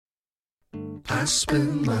I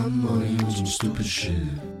spend my money on some stupid shit.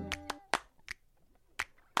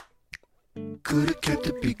 Could've kept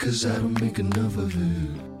it because I don't make enough of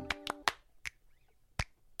it.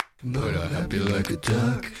 But I'm happy like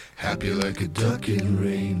a duck in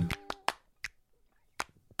rain.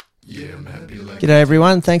 Yeah, I'm happy like G'day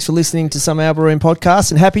everyone, thanks for listening to Some Ale Brewing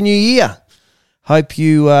Podcast and Happy New Year. Hope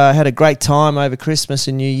you had a great time over Christmas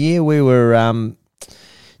and New Year. We were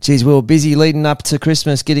busy leading up to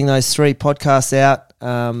Christmas, getting those 3 podcasts out,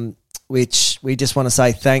 which we just want to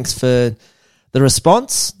say thanks for the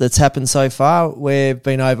response that's happened so far. We've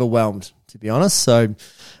been overwhelmed, to be honest. So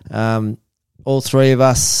all 3 of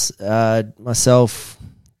us, myself,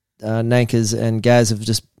 Nankers and Gaz, have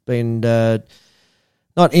just been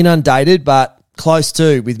not inundated, but close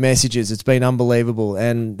to with messages. It's been unbelievable.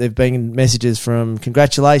 And there've been messages from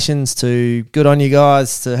congratulations to good on you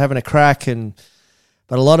guys to having a crack.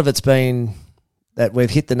 But a lot of it's been that we've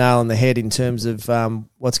hit the nail on the head in terms of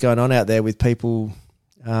what's going on out there with people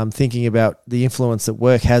thinking about the influence that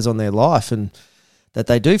work has on their life, and that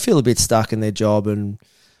they do feel a bit stuck in their job, or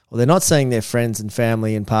they're not seeing their friends and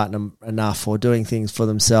family and partner enough, or doing things for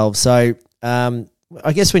themselves. So I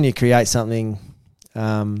guess when you create something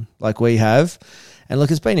like we have, and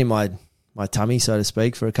look, it's been in my tummy, so to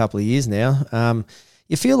speak, for a couple of years now,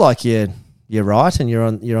 you feel like you're right and you're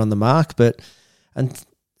on the mark, but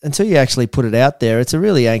until you actually put it out there, it's a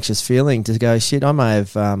really anxious feeling to go, shit, I may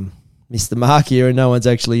have missed the mark here and no one's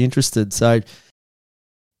actually interested. So it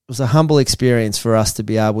was a humble experience for us to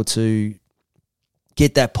be able to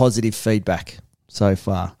get that positive feedback so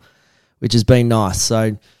far, which has been nice.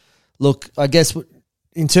 So look, I guess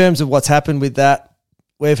in terms of what's happened with that,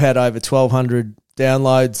 we've had over 1,200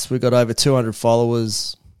 downloads. We've got over 200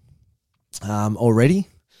 followers already.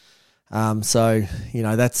 So,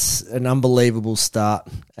 that's an unbelievable start.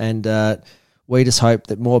 And we just hope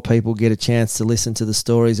that more people get a chance to listen to the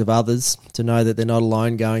stories of others, to know that they're not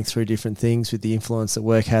alone going through different things with the influence that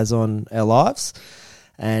work has on our lives.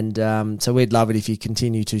 And so we'd love it if you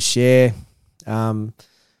continue to share the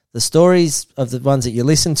stories of the ones that you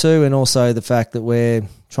listen to, and also the fact that we're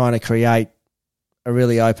trying to create a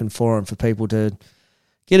really open forum for people to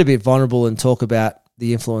get a bit vulnerable and talk about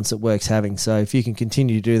the influence that work's having. So if you can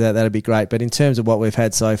continue to do that, that'd be great. But in terms of what we've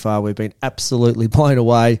had so far, we've been absolutely blown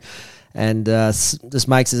away, and just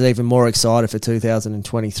makes us even more excited for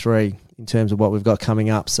 2023 in terms of what we've got coming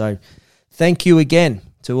up. So thank you again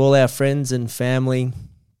to all our friends and family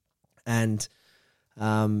and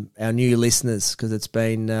our new listeners, because it's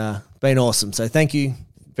been awesome. So thank you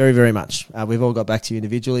very, very much. We've all got back to you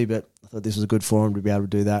individually, but I thought this was a good forum to be able to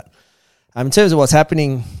do that. In terms of what's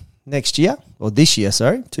happening this year,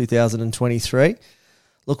 2023,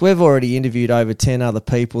 look, we've already interviewed over 10 other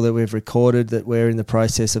people that we've recorded that we're in the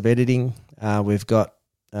process of editing. We've got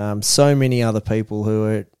so many other people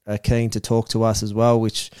who are keen to talk to us as well,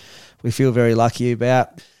 which we feel very lucky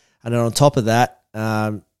about. And then on top of that,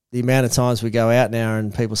 the amount of times we go out now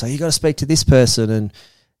and people say, you got to speak to this person, and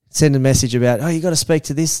send a message about, you got to speak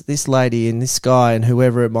to this lady and this guy and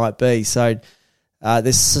whoever it might be. So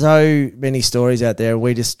there's so many stories out there, and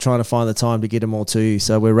we're just trying to find the time to get them all to you.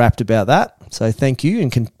 So we're rapt about that. So thank you,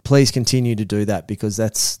 and please continue to do that, because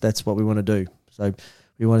that's what we want to do. So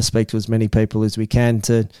we want to speak to as many people as we can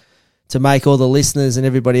to make all the listeners and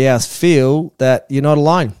everybody else feel that you're not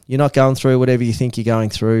alone. You're not going through whatever you think you're going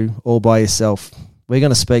through all by yourself. We're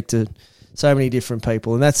going to speak to so many different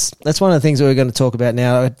people, and that's one of the things that we're going to talk about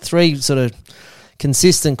now. I had 3 sort of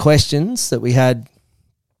consistent questions that we had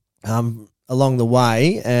along the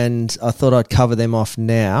way, and I thought I'd cover them off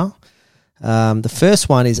now. The first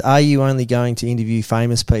one is, are you only going to interview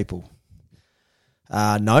famous people?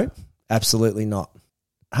 No, absolutely not.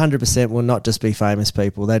 100% will not just be famous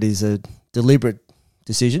people. That is a deliberate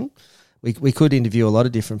decision. We could interview a lot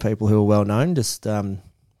of different people who are well known, just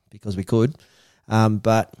because we could.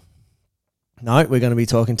 But no, we're going to be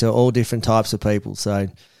talking to all different types of people. So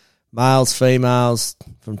males, females,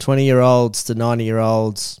 from 20-year-olds to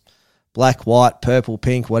 90-year-olds, black, white, purple,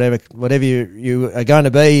 pink, whatever you are going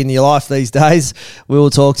to be in your life these days, we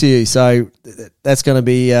will talk to you. So that's going to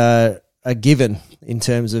be a given in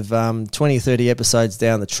terms of 20 or 30 episodes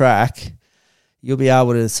down the track. You'll be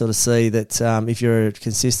able to sort of see that if you're a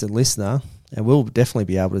consistent listener, and we'll definitely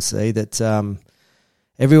be able to see that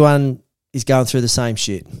everyone is going through the same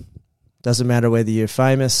shit. Doesn't matter whether you're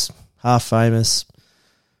famous, half famous,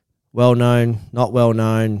 well-known, not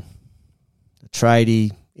well-known, a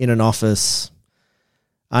tradie, in an office,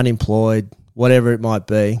 unemployed, whatever it might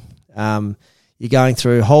be. You're going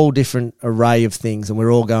through a whole different array of things, and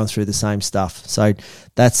we're all going through the same stuff. So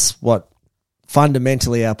that's what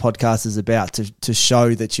fundamentally our podcast is about, to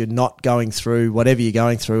show that you're not going through whatever you're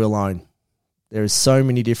going through alone. There are so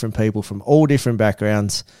many different people from all different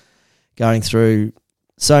backgrounds going through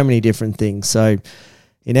so many different things. So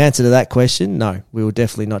in answer to that question, no, we will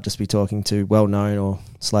definitely not just be talking to well-known or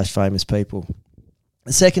 /famous people.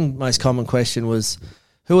 The second most common question was,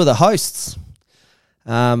 who are the hosts?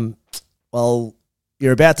 Well,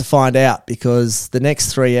 you're about to find out, because the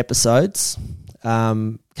next 3 episodes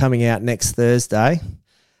coming out next Thursday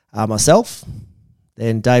are myself,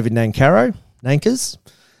 then David Nankers,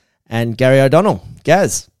 and Gary O'Donnell,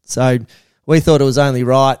 Gaz. So we thought it was only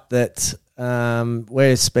right that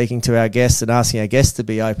we're speaking to our guests and asking our guests to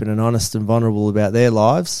be open and honest and vulnerable about their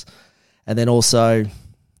lives. And then also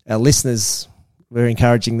our listeners, we're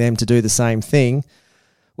encouraging them to do the same thing.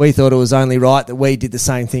 We thought it was only right that we did the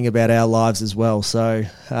same thing about our lives as well. So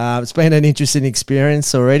it's been an interesting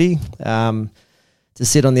experience already to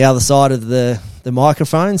sit on the other side of the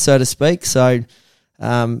microphone, so to speak. So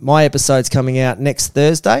my episode's coming out next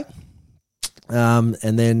Thursday.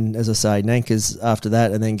 And then, as I say, Nankers after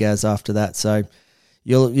that, and then Gaz after that. So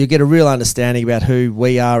you'll get a real understanding about who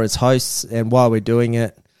we are as hosts and why we're doing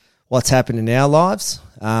it, what's happened in our lives.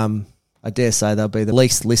 I dare say they'll be the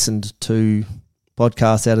least listened to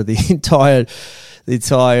podcast out of the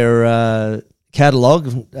entire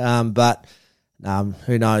catalogue. But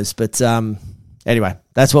who knows? But anyway,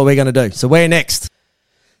 that's what we're going to do. So we're next.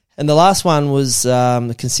 And the last one was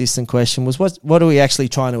the consistent question was, what are we actually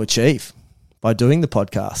trying to achieve by doing the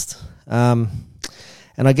podcast?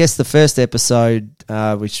 And I guess the first episode,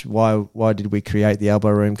 which why did we create the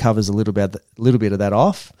Elbow Room, covers a little bit of that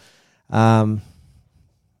off.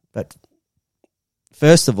 But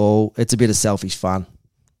first of all, it's a bit of selfish fun,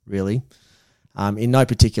 really. In no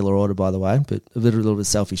particular order, by the way, but a little bit of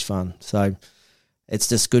selfish fun. So it's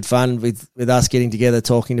just good fun with us getting together,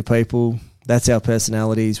 talking to people. That's our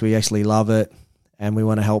personalities. We actually love it, and we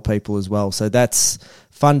want to help people as well. So that's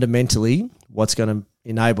fundamentally what's going to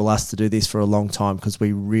enable us to do this for a long time, because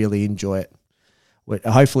we really enjoy it.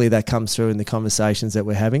 Hopefully that comes through in the conversations that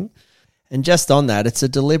we're having. And just on that, it's a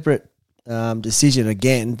deliberate decision,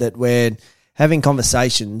 again, that we're having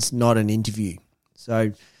conversations, not an interview.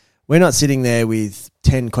 So we're not sitting there with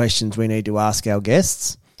 10 questions we need to ask our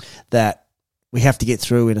guests that we have to get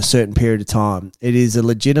through in a certain period of time. It is a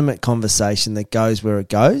legitimate conversation that goes where it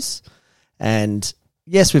goes. And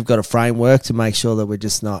yes, we've got a framework to make sure that we're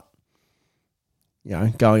just not,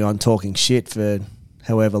 going on talking shit for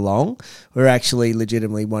however long. We're actually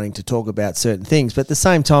legitimately wanting to talk about certain things. But at the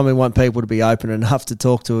same time, we want people to be open enough to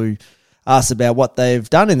talk to us about what they've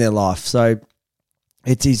done in their life. So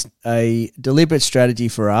it is a deliberate strategy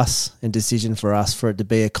for us and decision for us for it to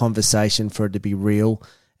be a conversation, for it to be real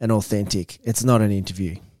and authentic. It's not an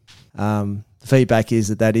interview. The feedback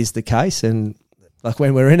is that is the case. And like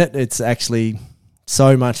when we're in it, it's actually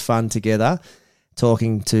so much fun together,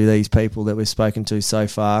 talking to these people that we've spoken to so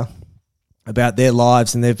far about their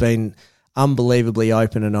lives, and they've been unbelievably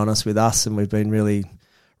open and honest with us, and we've been really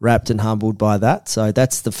wrapped and humbled by that. So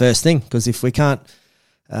that's the first thing, because if we can't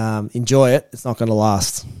enjoy it, it's not going to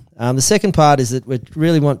last. The second part is that we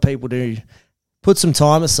really want people to put some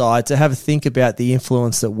time aside to have a think about the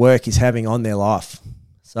influence that work is having on their life.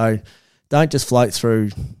 So don't just float through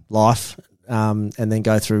life and then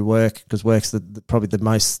go through work, because work's probably the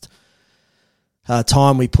most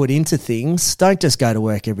time we put into things. Don't just go to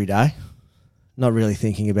work every day, not really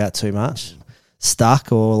thinking about too much,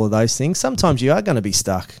 stuck or all of those things. Sometimes you are going to be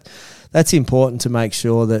stuck. That's important to make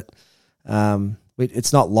sure that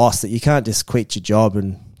it's not lost, that you can't just quit your job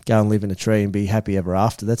and go and live in a tree and be happy ever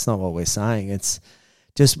after. That's not what we're saying. It's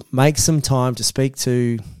just make some time to speak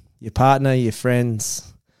to your partner, your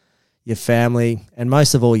friends, your family, and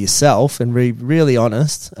most of all yourself, and be really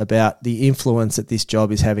honest about the influence that this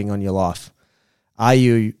job is having on your life. Are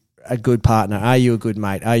you a good partner? Are you a good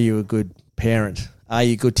mate? Are you a good parent? Are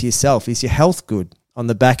you good to yourself? Is your health good on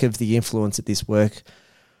the back of the influence that this work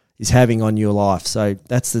is having on your life? So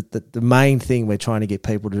that's the main thing we're trying to get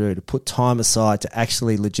people to do, to put time aside to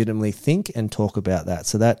actually legitimately think and talk about that.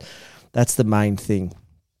 So that's the main thing.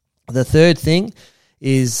 The third thing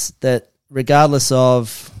is that regardless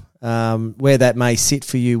of where that may sit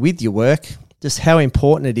for you with your work, just how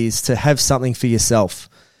important it is to have something for yourself.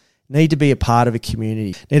 You need to be a part of a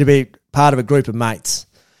community. You need to be part of a group of mates.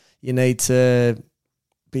 You need to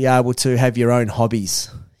be able to have your own hobbies.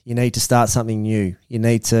 You need to start something new. You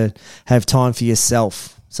need to have time for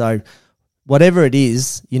yourself. So whatever it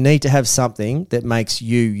is, you need to have something that makes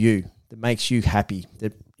you, that makes you happy,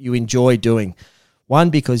 that you enjoy doing. One,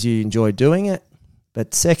 because you enjoy doing it,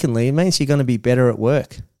 but secondly, it means you're going to be better at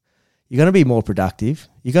work. you're going to be more productive.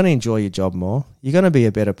 You're going to enjoy your job more. You're going to be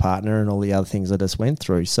a better partner and all the other things I just went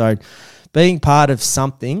through. So being part of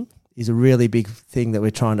something is a really big thing that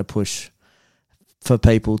we're trying to push for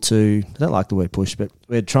people to, I don't like the word push, but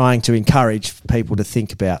we're trying to encourage people to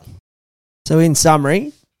think about. So in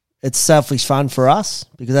summary, it's selfish fun for us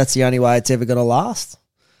because that's the only way it's ever going to last.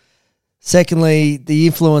 Secondly, the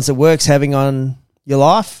influence that work's having on your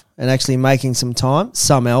life and actually making some time,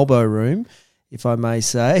 some elbow room, if I may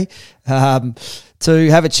say, to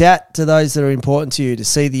have a chat to those that are important to you, to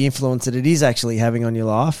see the influence that it is actually having on your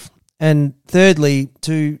life. And thirdly,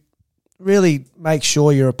 to really make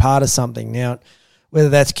sure you're a part of something. Now, whether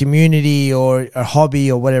that's community or a hobby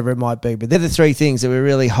or whatever it might be. But they're the three things that we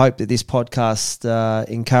really hope that this podcast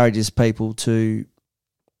encourages people to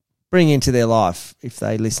bring into their life if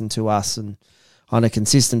they listen to us and on a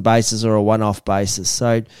consistent basis or a one-off basis.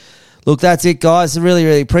 So, look, that's it, guys. I really,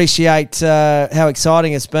 really appreciate how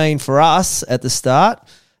exciting it's been for us at the start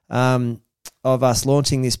of us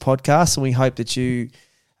launching this podcast, and we hope that you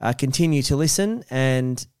continue to listen,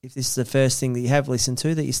 and if this is the first thing that you have listened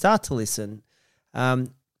to, that you start to listen.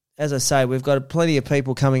 As I say, we've got plenty of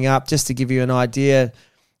people coming up. Just to give you an idea,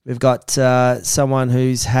 we've got someone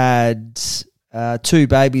who's had 2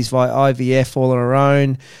 babies via IVF all on her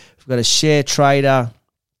own. We've got a share trader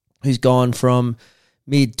who's gone from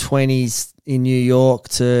mid-20s in New York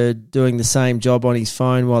to doing the same job on his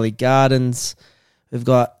phone while he gardens. We've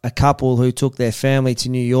got a couple who took their family to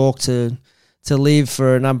New York to live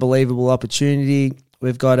for an unbelievable opportunity.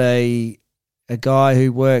 We've got a guy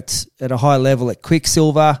who worked at a high level at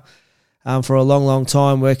Quicksilver for a long, long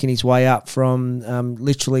time, working his way up from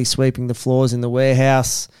literally sweeping the floors in the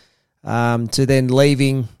warehouse to then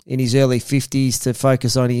leaving in his early 50s to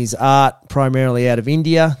focus on his art, primarily out of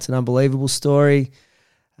India. It's an unbelievable story.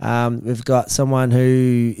 We've got someone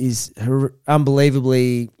who is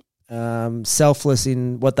unbelievably selfless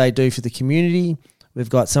in what they do for the community. We've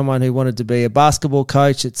got someone who wanted to be a basketball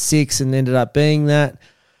coach at 6 and ended up being that.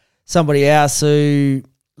 Somebody else who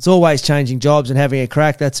is always changing jobs and having a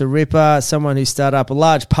crack. That's a ripper. Someone who started up a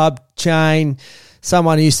large pub chain.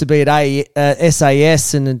 Someone who used to be at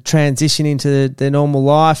SAS and transition into their normal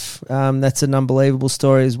life. That's an unbelievable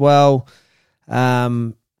story as well.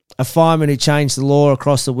 A fireman who changed the law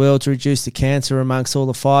across the world to reduce the cancer amongst all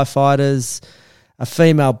the firefighters. A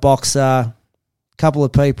female boxer. Couple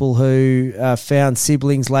of people who found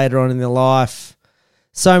siblings later on in their life.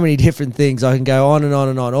 So many different things. I can go on and on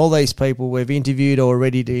and on. All these people we've interviewed or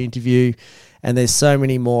ready to interview, and there's so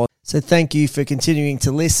many more. So thank you for continuing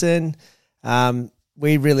to listen.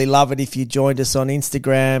 We really love it if you joined us on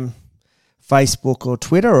Instagram, Facebook or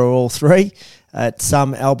Twitter, or all three, at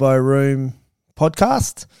Some Elbow Room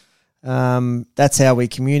Podcast. That's how we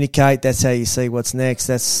communicate. That's how you see what's next.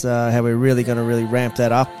 That's how we're really going to really ramp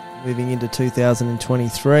that up moving into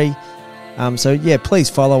 2023. So, yeah, please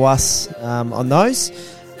follow us on those.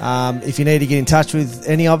 If you need to get in touch with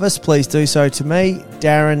any of us, please do so to me,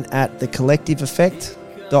 Darren at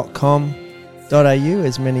thecollectiveeffect.com.au,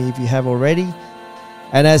 as many of you have already.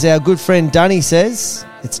 And as our good friend Dunny says,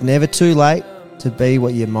 it's never too late to be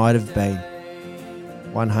what you might have been.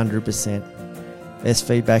 100%. Best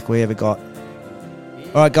feedback we ever got.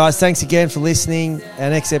 All right, guys, thanks again for listening. Our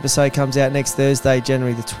next episode comes out next Thursday,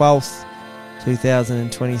 January the 12th.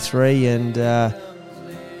 2023, and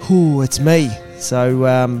it's me. So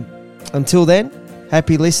until then,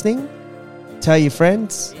 happy listening. Tell your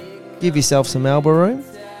friends. Give yourself some elbow room.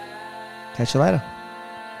 Catch you later.